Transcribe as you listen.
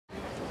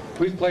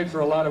We've played for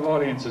a lot of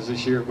audiences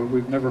this year, but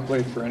we've never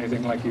played for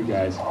anything like you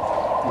guys. You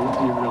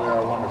really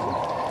are wonderful.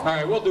 All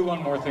right, we'll do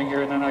one more thing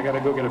here, and then I got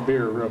to go get a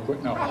beer real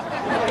quick. No.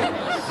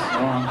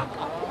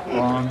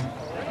 Wrong.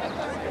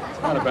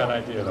 It's not a bad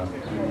idea, though.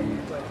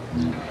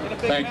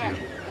 Thank you.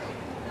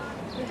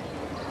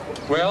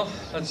 Well,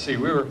 let's see.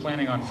 We were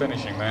planning on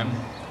finishing then,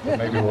 but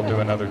maybe we'll do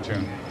another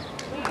tune.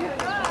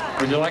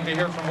 Would you like to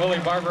hear from Willie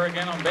Barber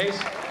again on bass?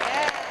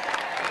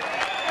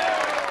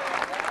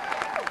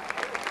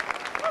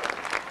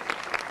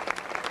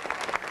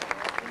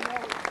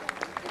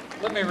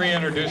 Let me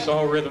reintroduce the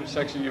whole rhythm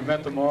section. You've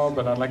met them all,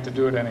 but I'd like to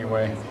do it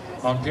anyway.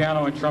 On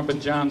piano and trumpet,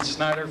 John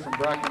Snyder from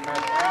Brockton,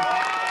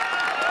 Massachusetts.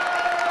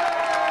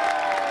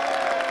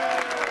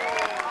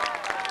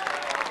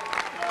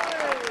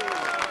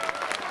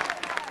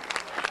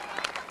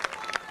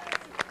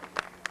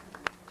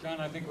 John,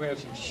 I think we have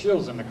some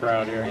shills in the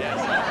crowd here.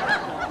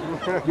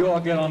 Yes. You all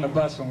get on the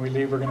bus when we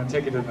leave. We're going to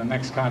take you to the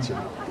next concert.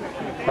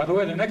 By the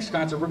way, the next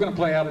concert, we're going to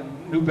play out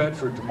in New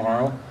Bedford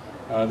tomorrow.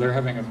 They're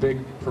having a big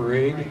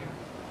parade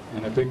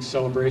and a big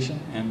celebration,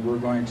 and we're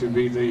going to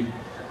be the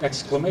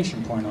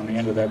exclamation point on the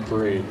end of that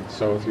parade.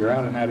 So if you're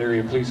out in that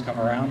area, please come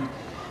around.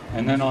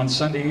 And then on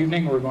Sunday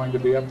evening, we're going to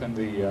be up in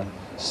the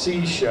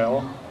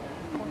Seashell.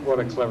 What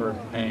a clever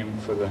name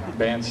for the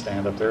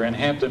bandstand up there in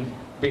Hampton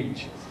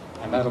Beach.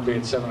 And that'll be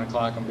at 7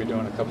 o'clock. I'll be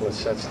doing a couple of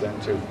sets then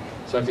too.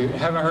 So if you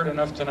haven't heard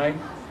enough tonight,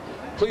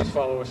 please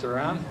follow us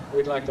around.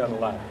 We'd like that a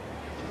lot.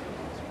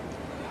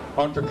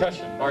 On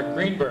percussion, Mark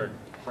Greenberg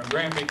from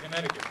Granby,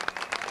 Connecticut.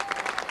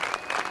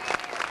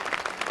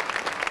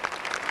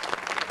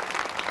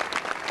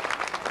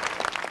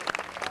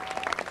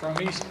 From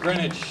East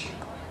Greenwich,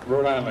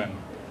 Rhode Island,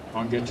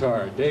 on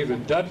guitar,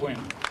 David Dudwin.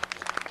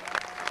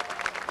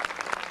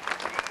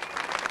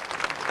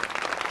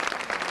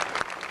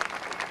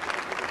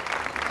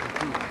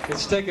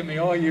 It's taken me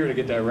all year to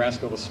get that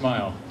rascal to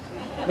smile.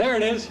 There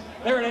it is.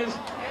 There it is.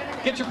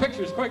 Get your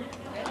pictures, quick.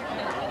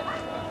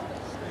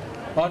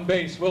 On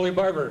bass, Willie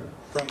Barber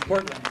from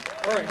Portland,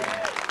 Oregon.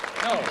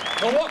 No,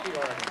 Milwaukee,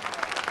 Oregon.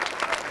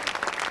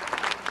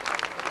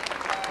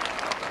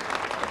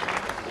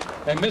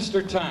 And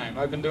Mr. Time.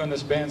 I've been doing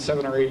this band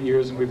 7 or 8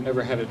 years, and we've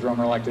never had a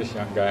drummer like this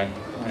young guy.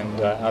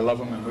 And I love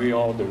him, and we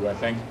all do, I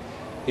think.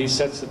 He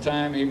sets the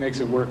time. He makes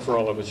it work for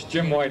all of us.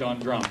 Jim White on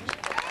drums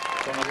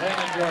from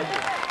Atlanta,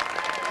 Georgia.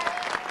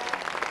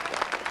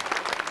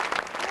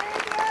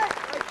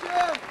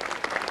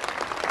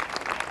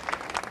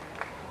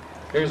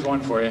 Here's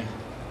one for you.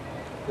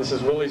 This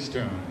is Willie's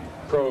tune,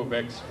 Probe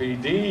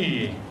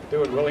XPD.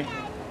 Do it, Willie.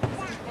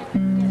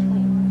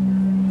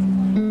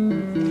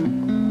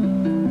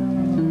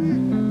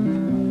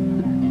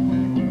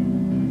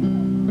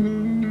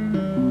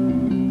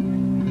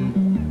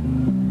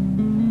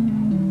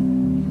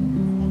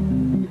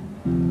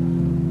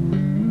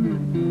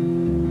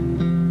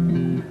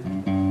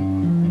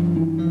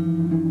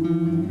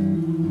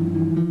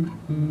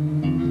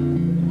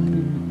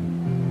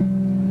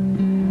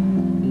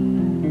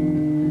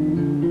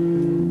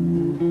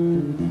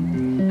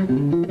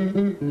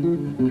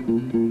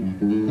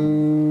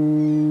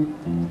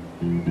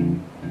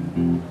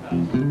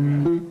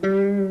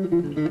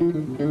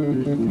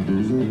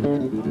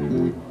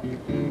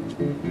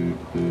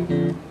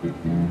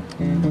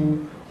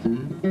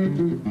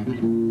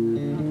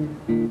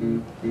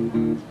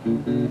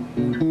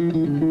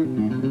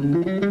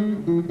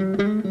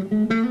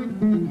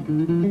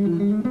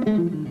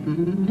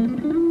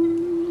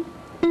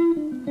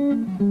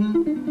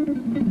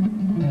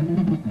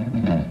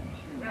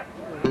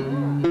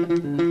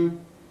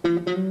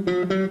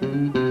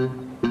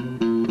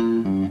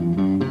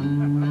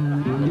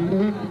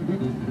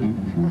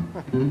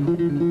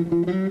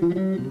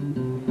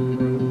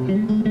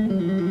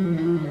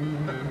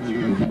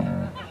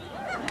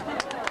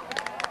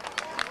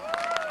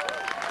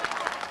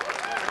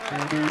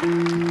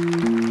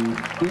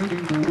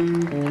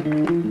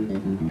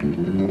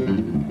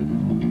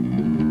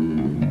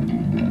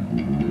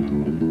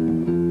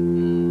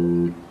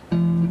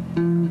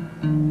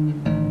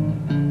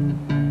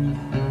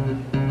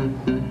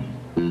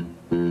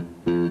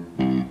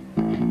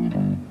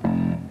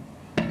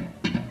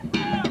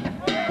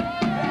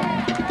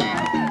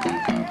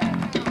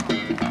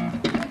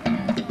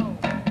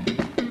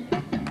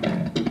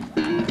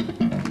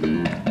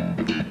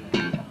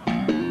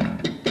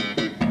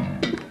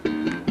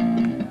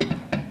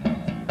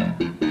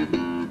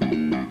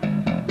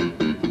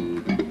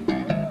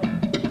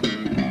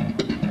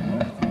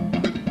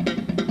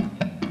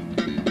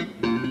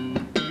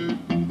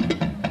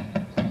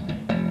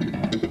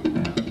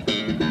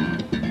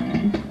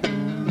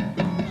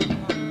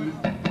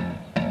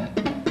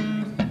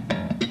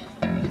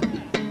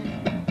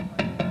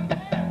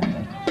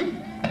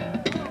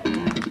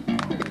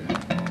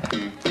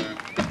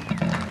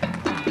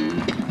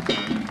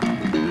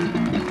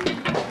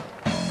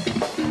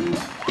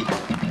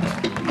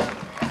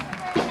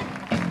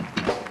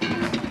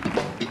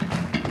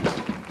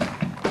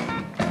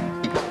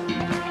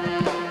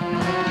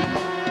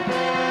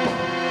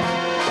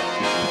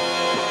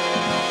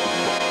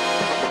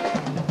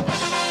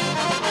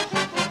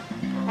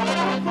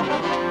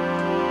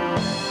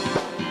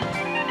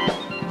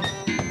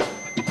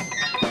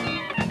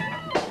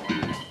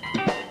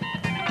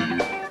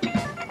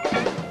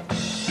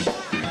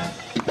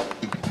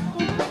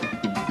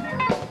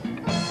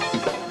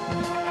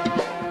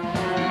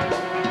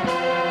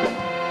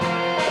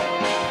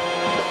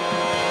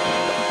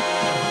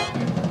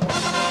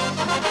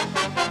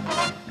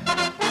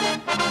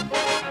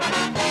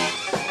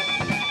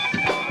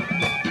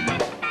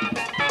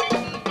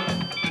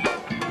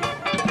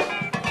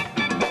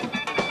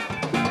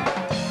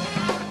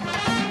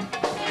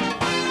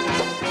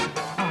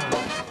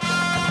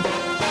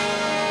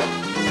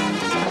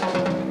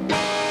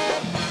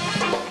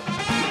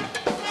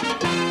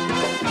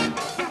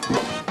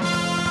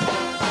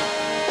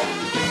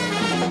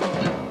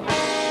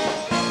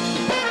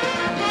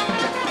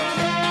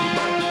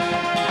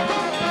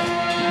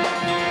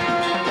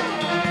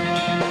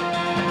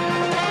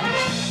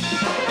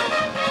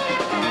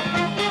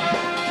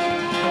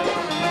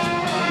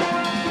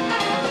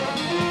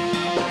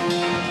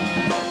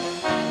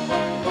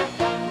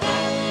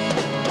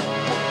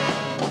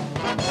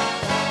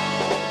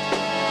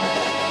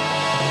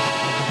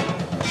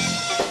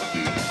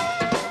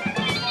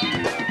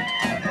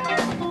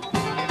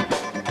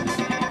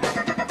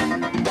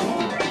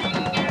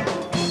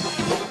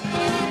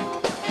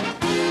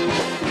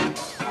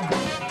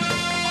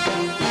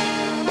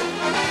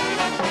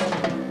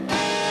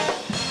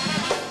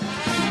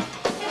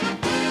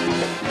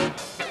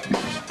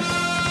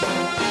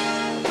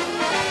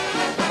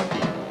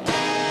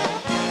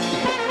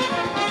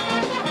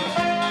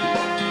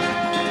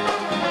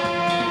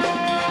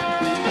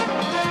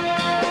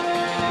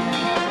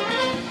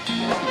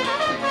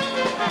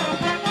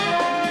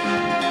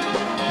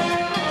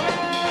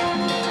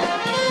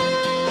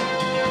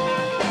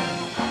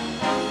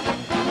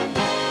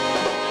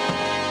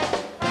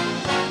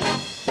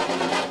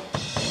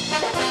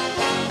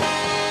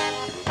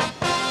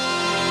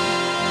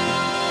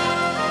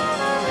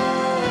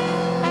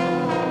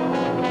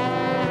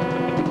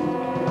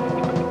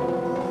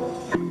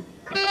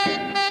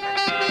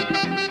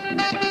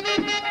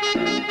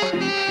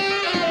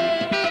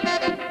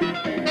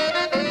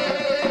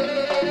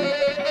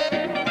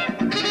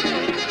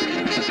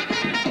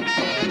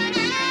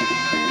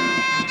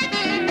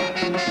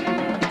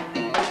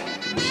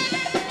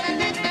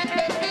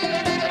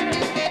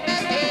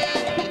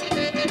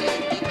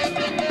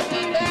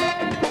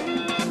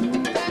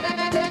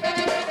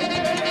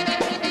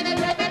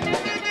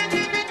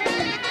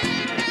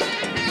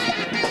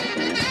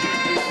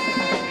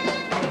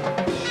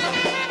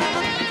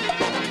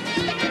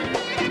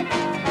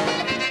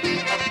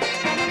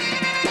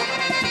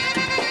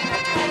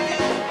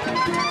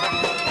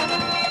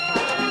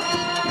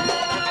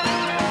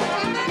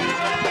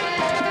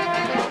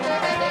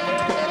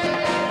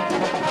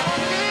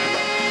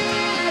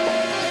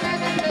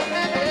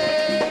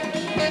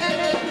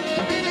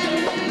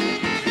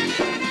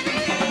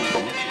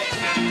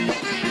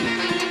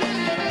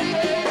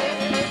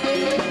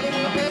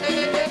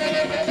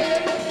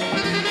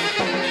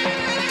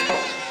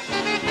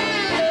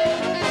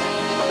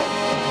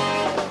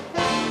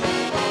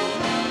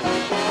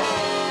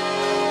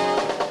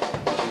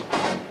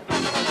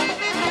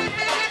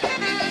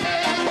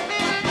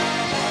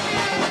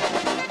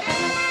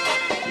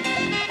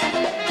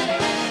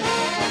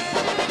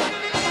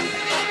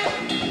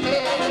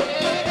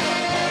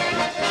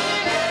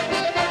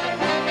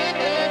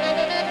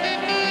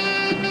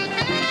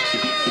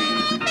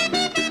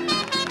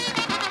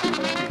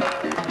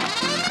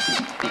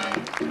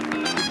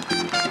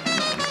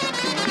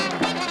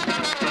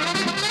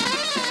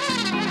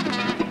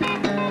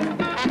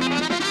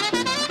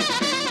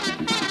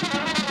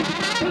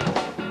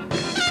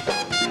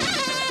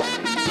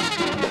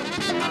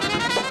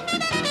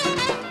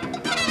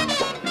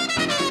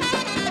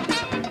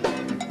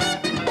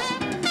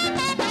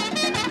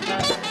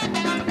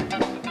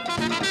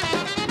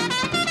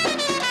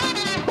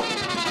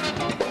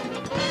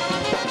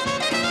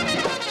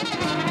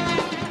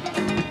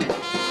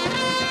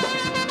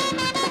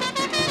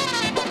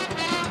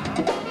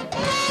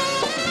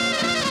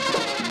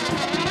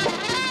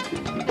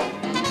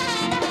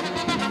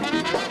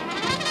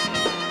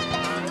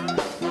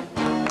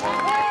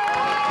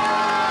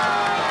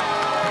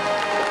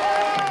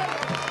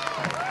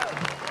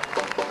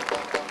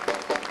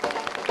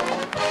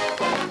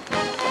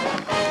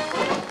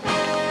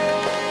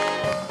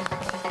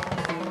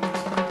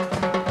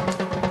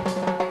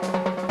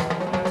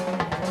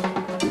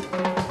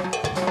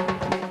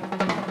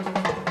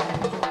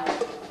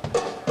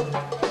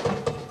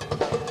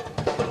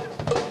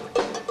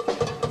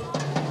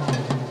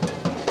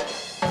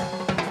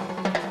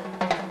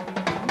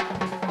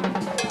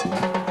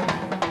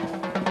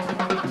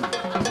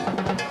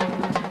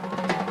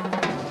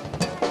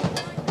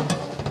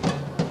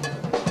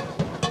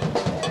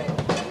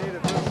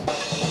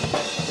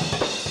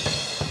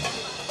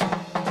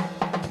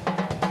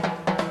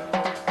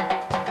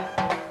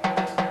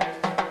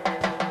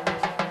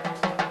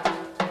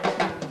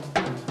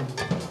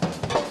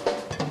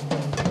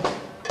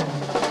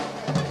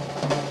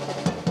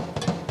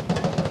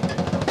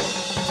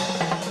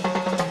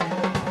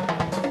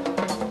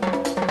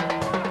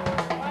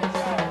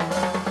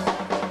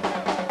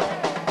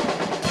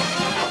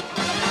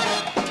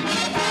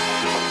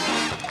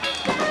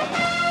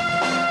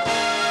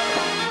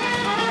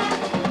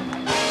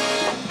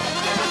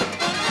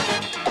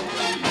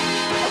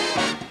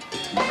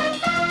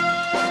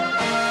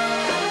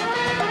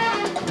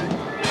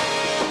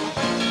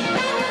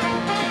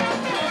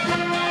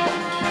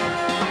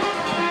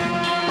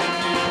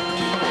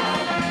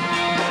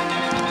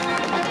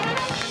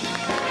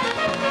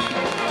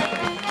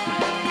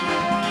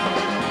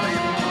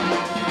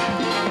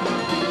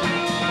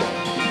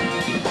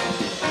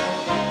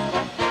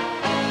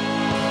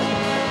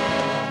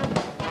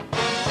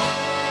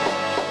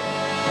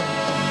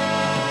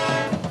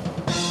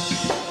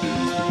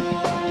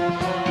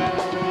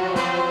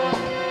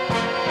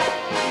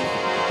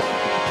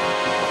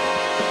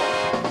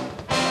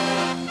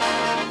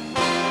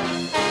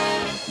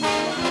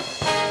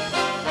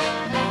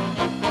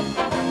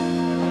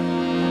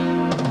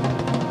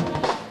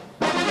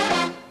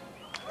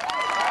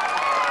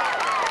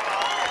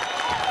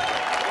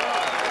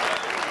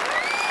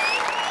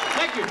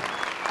 Thank you.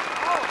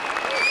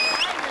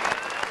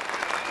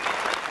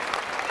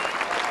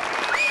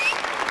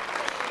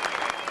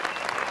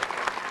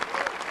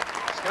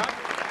 Scott?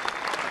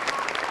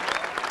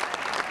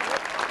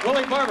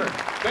 Willie Barber,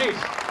 bass.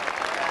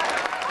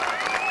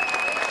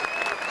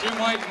 Jim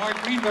White,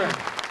 Mark Greenberg,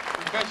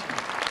 percussion.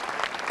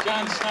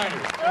 John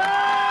Snyder.